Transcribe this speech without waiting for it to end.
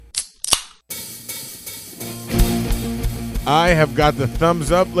I have got the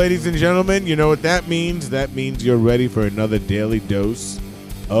thumbs up, ladies and gentlemen. You know what that means? That means you're ready for another daily dose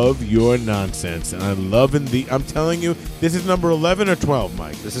of your nonsense. And I'm loving I'm telling you, this is number 11 or 12,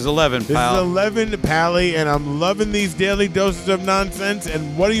 Mike? This is 11, pal. This is 11, Pally, and I'm loving these daily doses of nonsense.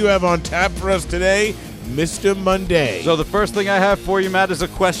 And what do you have on tap for us today, Mr. Monday? So the first thing I have for you, Matt, is a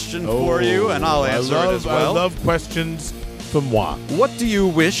question for you, and I'll answer it as well. I love questions from moi. What do you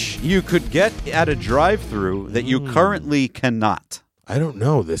wish you could get at a drive-thru that you currently cannot? I don't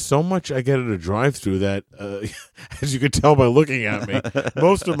know. There's so much I get at a drive-thru that, as you can tell by looking at me,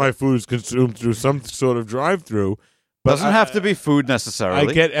 most of my food is consumed through some sort of drive-thru. Doesn't have to be food necessarily.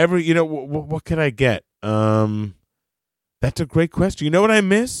 I get what can I get? That's a great question. You know what I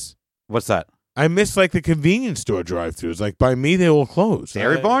miss? What's that? I miss, like, the convenience store drive-thrus. Like, by me, they will close.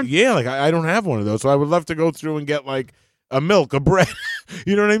 Dairy Barn? Yeah, like, I don't have one of those, so I would love to go through and get, like, a milk, a bread.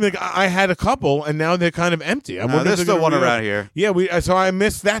 You know what I mean? Like, I had a couple, and now they're kind of empty. There's still one around here. Yeah, so I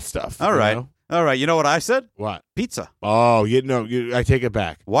miss that stuff. All right. Know? All right. You know what I said? What? Pizza. Oh, I take it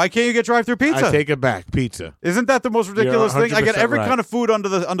back. Why can't you get drive-thru pizza? I take it back. Pizza. Isn't that the most ridiculous thing? I get every right. kind of food under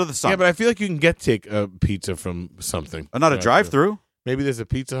the sun. Yeah, but I feel like you can take pizza from something. Not a drive-thru? Maybe there's a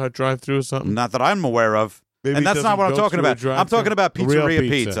Pizza Hut drive-thru or something. Not that I'm aware of. Maybe and that's not what I'm talking about. I'm talking about pizzeria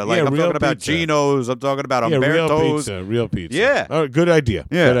pizza. Like, I'm talking about Gino's. I'm talking about Umberto's. Real pizza. Yeah. All right, good idea.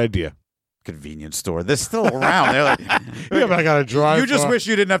 Yeah. Good idea. Convenience store. They're still around. They're like, yeah, but I got to drive. You just wish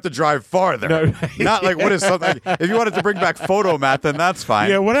you didn't have to drive farther. No. Not like, what is something? If you wanted to bring back Photomat, then that's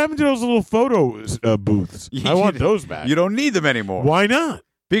fine. Yeah, what happened to those little photo booths? I want those back. You don't need them anymore. Why not?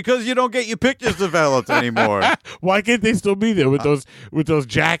 Because you don't get your pictures developed anymore. Why can't they still be there with those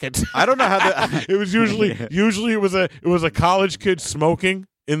jackets? I don't know how it was usually it was a college kid smoking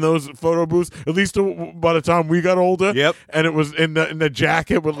in those photo booths. At least by the time we got older. Yep. And it was in the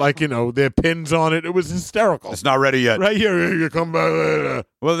jacket with, like, their pins on it. It was hysterical. It's not ready yet. Right here, you come back.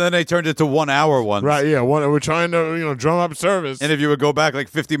 Well, then they turned it to 1 hour ones. Right. Yeah. We're trying to drum up service. And if you would go back like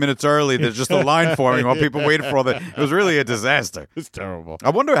 50 minutes early, there's just a line forming while people waited for all that. It was really a disaster. It's terrible.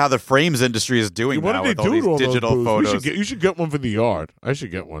 I wonder how the frames industry is doing now with all these digital photos. You should get one for the yard. I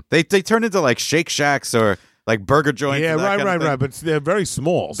should get one. They turn into like Shake Shacks or like burger joints. Yeah, right. But they're very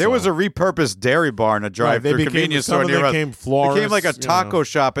small. There was a repurposed Dairy Barn, a drive-through convenience store near us. It became like a taco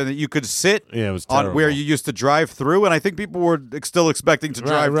shop, and you could sit on where you used to drive through. And I think people were still expecting to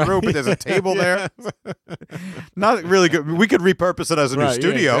drive through, but there's a table there. Not really good. We could repurpose it as a new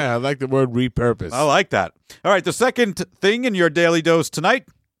studio. Yeah, I like the word repurpose. I like that. All right, the second thing in your daily dose tonight,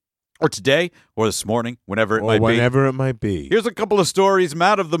 or today, or this morning, whenever it might be. Here's a couple of stories,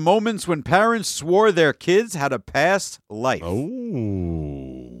 Matt, of the moments when parents swore their kids had a past life.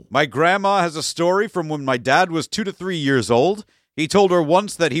 Oh. My grandma has a story from when my dad was 2 to 3 years old. He told her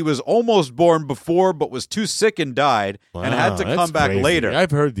once that he was almost born before, but was too sick and died, and had to come back later. I've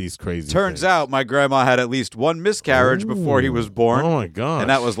heard these crazy Turns out my grandma had at least one miscarriage before he was born. Oh, my gosh.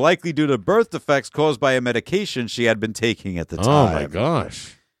 And that was likely due to birth defects caused by a medication she had been taking at the time. Oh, my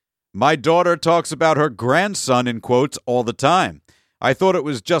gosh. My daughter talks about her grandson, in quotes, all the time. I thought it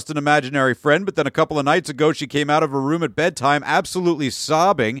was just an imaginary friend, but then a couple of nights ago, she came out of her room at bedtime absolutely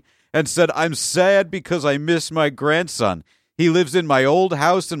sobbing and said, "I'm sad because I miss my grandson. He lives in my old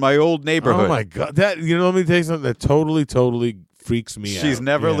house in my old neighborhood." Oh, my God. Let me tell you something that totally freaks me out. She's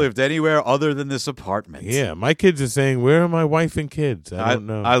never lived anywhere other than this apartment. Yeah, my kids are saying, "Where are my wife and kids?" I don't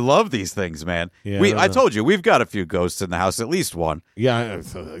know. I love these things, man. Yeah, I told you, we've got a few ghosts in the house, at least one. Yeah,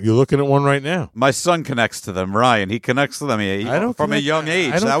 you're looking at one right now. My son connects to them, Ryan. He connects to them from a young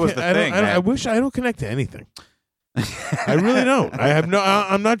age. That was the thing, man. I wish I don't connect to anything. I really don't.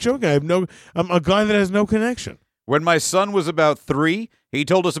 I'm not joking. I'm a guy that has no connection. When my son was about 3, he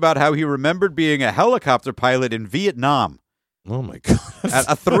told us about how he remembered being a helicopter pilot in Vietnam. Oh, my God.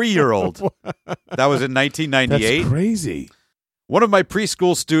 A 3-year-old. That was in 1998. That's crazy. One of my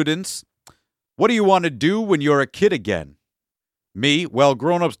preschool students, what do you want to do when you're a kid again? Me, well,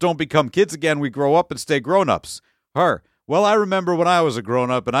 grown-ups don't become kids again. We grow up and stay grown-ups. Her, well, I remember when I was a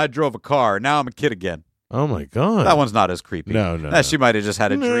grown-up and I drove a car. Now I'm a kid again. Oh, my God. That one's not as creepy. No. She might have just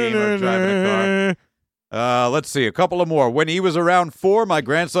had a dream of driving a car. Let's see, a couple of more. When he was around 4, my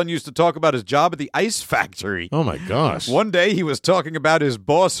grandson used to talk about his job at the ice factory. Oh, my gosh. One day he was talking about his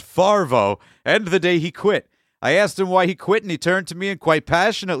boss, Farvo, and the day he quit. I asked him why he quit, and he turned to me and quite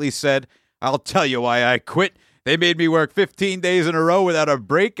passionately said, "I'll tell you why I quit. They made me work 15 days in a row without a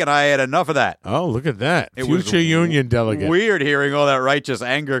break, and I had enough of that." Oh, look at that. Future union delegate. Weird hearing all that righteous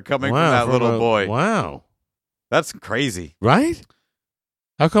anger coming from that little boy. Wow. That's crazy. Right?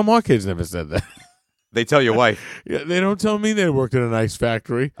 How come our kids never said that? They tell your wife. Yeah, they don't tell me they worked in an ice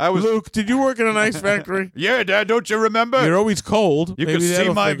factory. Luke, did you work in an ice factory? Yeah, Dad, don't you remember? You're always cold. You Maybe can see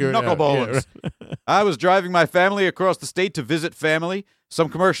that'll my figure it knuckle out. bones. Yeah, right. I was driving my family across the state to visit family. Some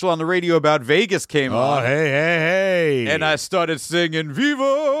commercial on the radio about Vegas came Oh, on. hey. And I started singing Viva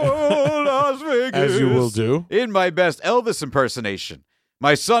Las Vegas. As you will do. In my best Elvis impersonation.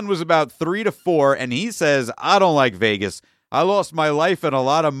 My son was about 3 to 4, and he says, I don't like Vegas. I lost my life and a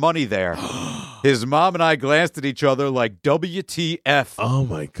lot of money there. His mom and I glanced at each other like WTF. Oh,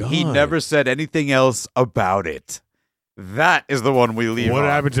 my God. He never said anything else about it. That is the one we leave What on.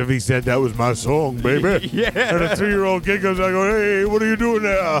 happens if he said that was my song, baby? Yeah. And a 3-year-old kid goes, I go, hey, what are you doing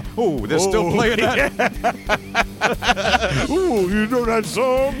there? Oh, they're still playing that? Ooh, you know that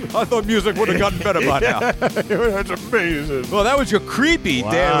song? I thought music would have gotten better by now. That's amazing. Well, that was your creepy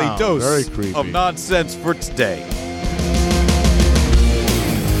Wow, daily dose very creepy. of nonsense for today.